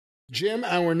Jim,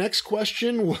 our next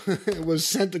question was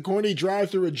sent to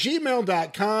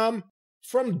CornyDriveThru@gmail.com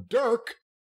from Dirk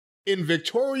in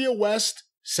Victoria West,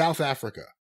 South Africa.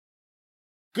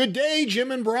 Good day, Jim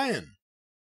and Brian.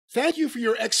 Thank you for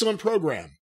your excellent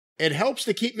program. It helps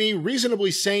to keep me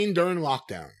reasonably sane during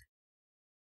lockdown.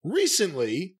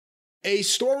 Recently, a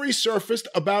story surfaced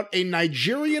about a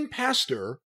Nigerian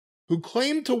pastor who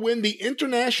claimed to win the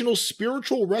International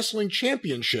Spiritual Wrestling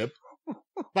Championship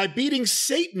by beating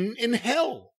Satan in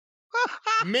hell,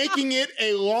 making it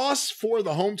a loss for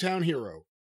the hometown hero.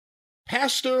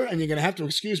 Pastor, and you're going to have to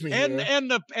excuse me and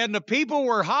here. And the people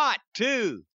were hot,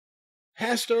 too.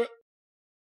 Pastor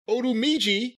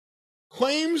Odumeje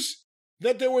claims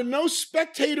that there were no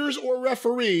spectators or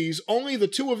referees, only the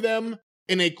two of them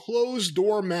in a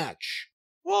closed-door match.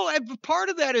 Well, part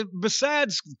of that is,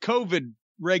 besides COVID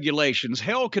regulations,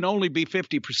 hell can only be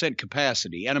 50%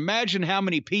 capacity. And imagine how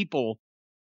many people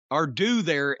are due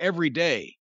there every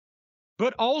day.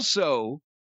 But also,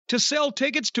 to sell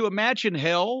tickets to a match in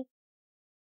hell,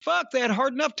 fuck, they had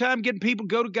hard enough time getting people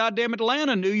to go to goddamn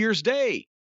Atlanta New Year's Day.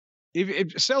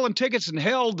 If selling tickets in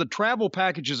hell, the travel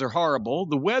packages are horrible.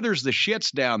 The weather's the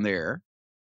shits down there.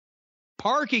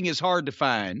 Parking is hard to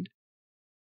find.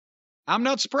 I'm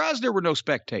not surprised there were no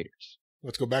spectators.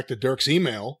 Let's go back to Dirk's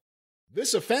email.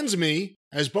 This offends me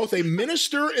as both a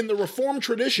minister in the Reformed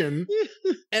tradition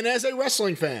and as a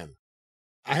wrestling fan.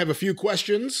 I have a few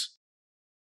questions.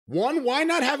 1, why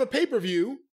not have a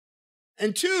pay-per-view?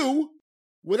 And 2,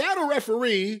 without a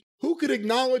referee, who could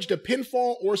acknowledge the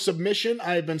pinfall or submission?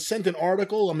 I have been sent an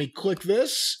article. Let me click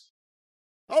this.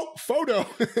 Oh, photo.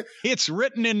 It's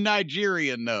written in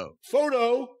Nigerian, though.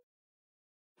 Photo.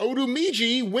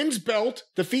 Odumeje wins belt,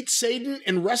 defeats Satan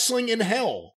in wrestling in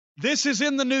hell. This is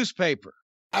in the newspaper.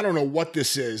 I don't know what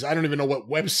this is. I don't even know what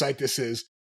website this is.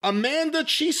 Amanda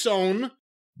Chisone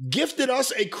gifted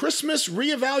us a Christmas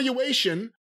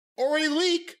reevaluation or a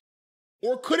leak,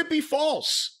 or could it be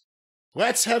false?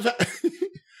 Let's have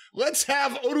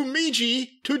Odumeje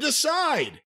to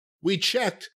decide. We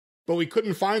checked, but we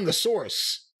couldn't find the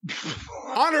source.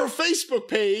 On her Facebook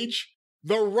page,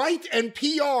 The Right and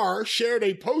PR shared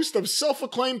a post of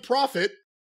self-acclaimed prophet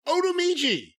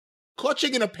Odumeje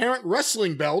clutching an apparent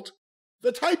wrestling belt,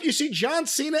 the type you see John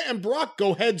Cena and Brock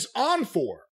go heads on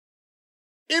for.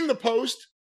 In the post,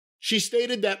 she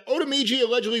stated that Odumeje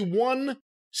allegedly won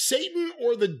Satan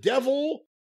or the devil,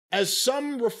 as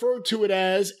some referred to it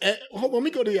as. Hold on, let me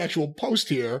go to the actual post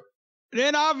here.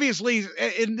 And obviously,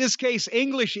 in this case,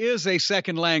 English is a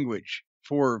second language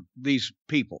for these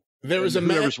people. There is a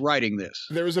man whoever's writing this.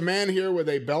 There is a man here with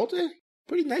a belt,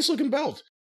 pretty nice looking belt.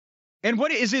 And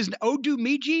what is his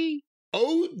Odumeje?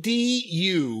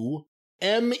 Odumeje.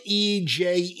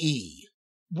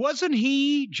 Wasn't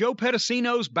he Joe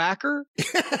Pedicino's backer?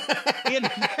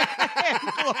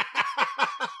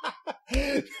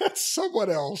 That's someone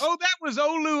else. Oh, that was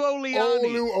Olu Oleani.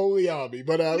 Olu Oleani.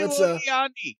 But let's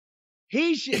Oleani.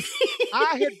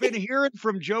 I had been hearing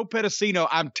from Joe Pedicino.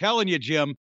 I'm telling you,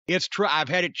 Jim, it's true. I've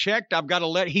had it checked. I've got a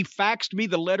letter. He faxed me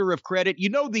the letter of credit. You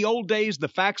know, the old days, the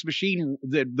fax machine,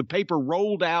 the paper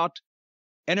rolled out,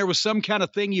 and there was some kind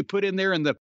of thing you put in there, and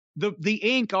the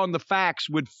ink on the fax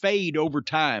would fade over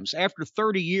time. So after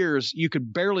 30 years, you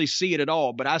could barely see it at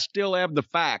all, but I still have the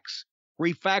fax where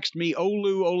he faxed me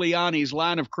Olu Oleani's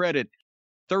line of credit,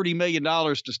 $30 million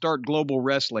to start Global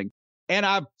Wrestling. And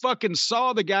I fucking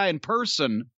saw the guy in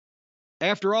person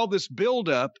after all this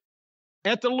buildup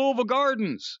at the Louisville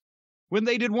Gardens when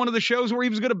they did one of the shows where he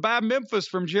was going to buy Memphis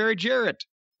from Jerry Jarrett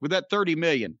with that $30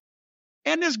 million.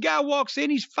 And this guy walks in,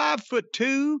 he's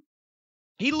 5'2".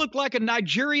 He looked like a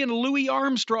Nigerian Louis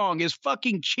Armstrong. His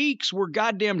fucking cheeks were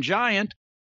goddamn giant.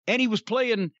 And he was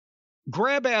playing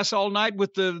grab ass all night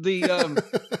with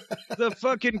the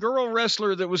fucking girl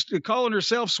wrestler that was calling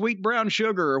herself Sweet Brown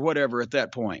Sugar or whatever at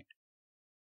that point.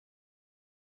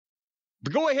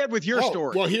 But go ahead with your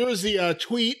story. Well, here is the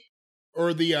tweet,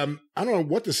 or the, I don't know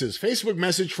what this is, Facebook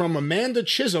message from Amanda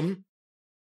Chisholm.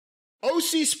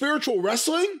 OC Spiritual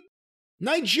Wrestling?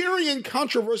 Nigerian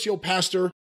controversial pastor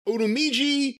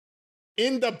Odumeje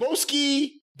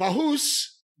Indaboski Bahus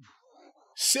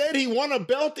said he won a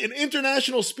belt in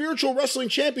International Spiritual Wrestling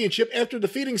Championship after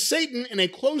defeating Satan in a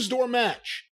closed-door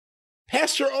match.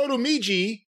 Pastor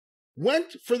Odumeje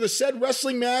went for the said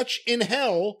wrestling match in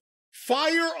hell,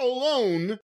 fire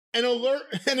alone,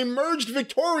 and emerged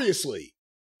victoriously.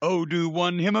 Odu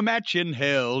won him a match in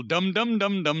hell, dum dum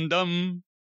dum dum dum.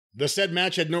 The said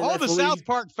match had no referee. All the South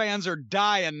Park fans are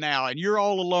dying now, and you're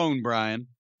all alone, Brian.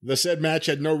 The said match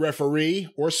had no referee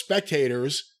or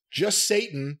spectators, just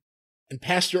Satan and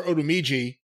Pastor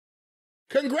Odumeje.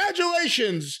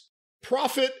 Congratulations,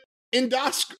 Prophet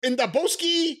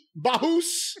Indaboski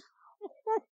Bahus.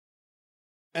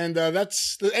 And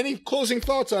that's any closing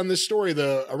thoughts on this story,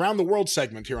 the Around the World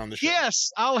segment here on the show?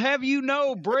 Yes, I'll have you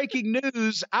know, breaking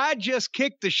news, I just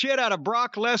kicked the shit out of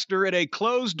Brock Lesnar at a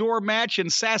closed-door match in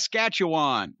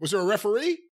Saskatchewan. Was there a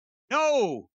referee?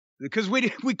 No, because we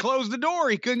closed the door.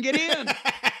 He couldn't get in.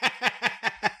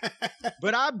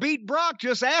 But I beat Brock.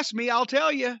 Just ask me, I'll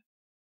tell you.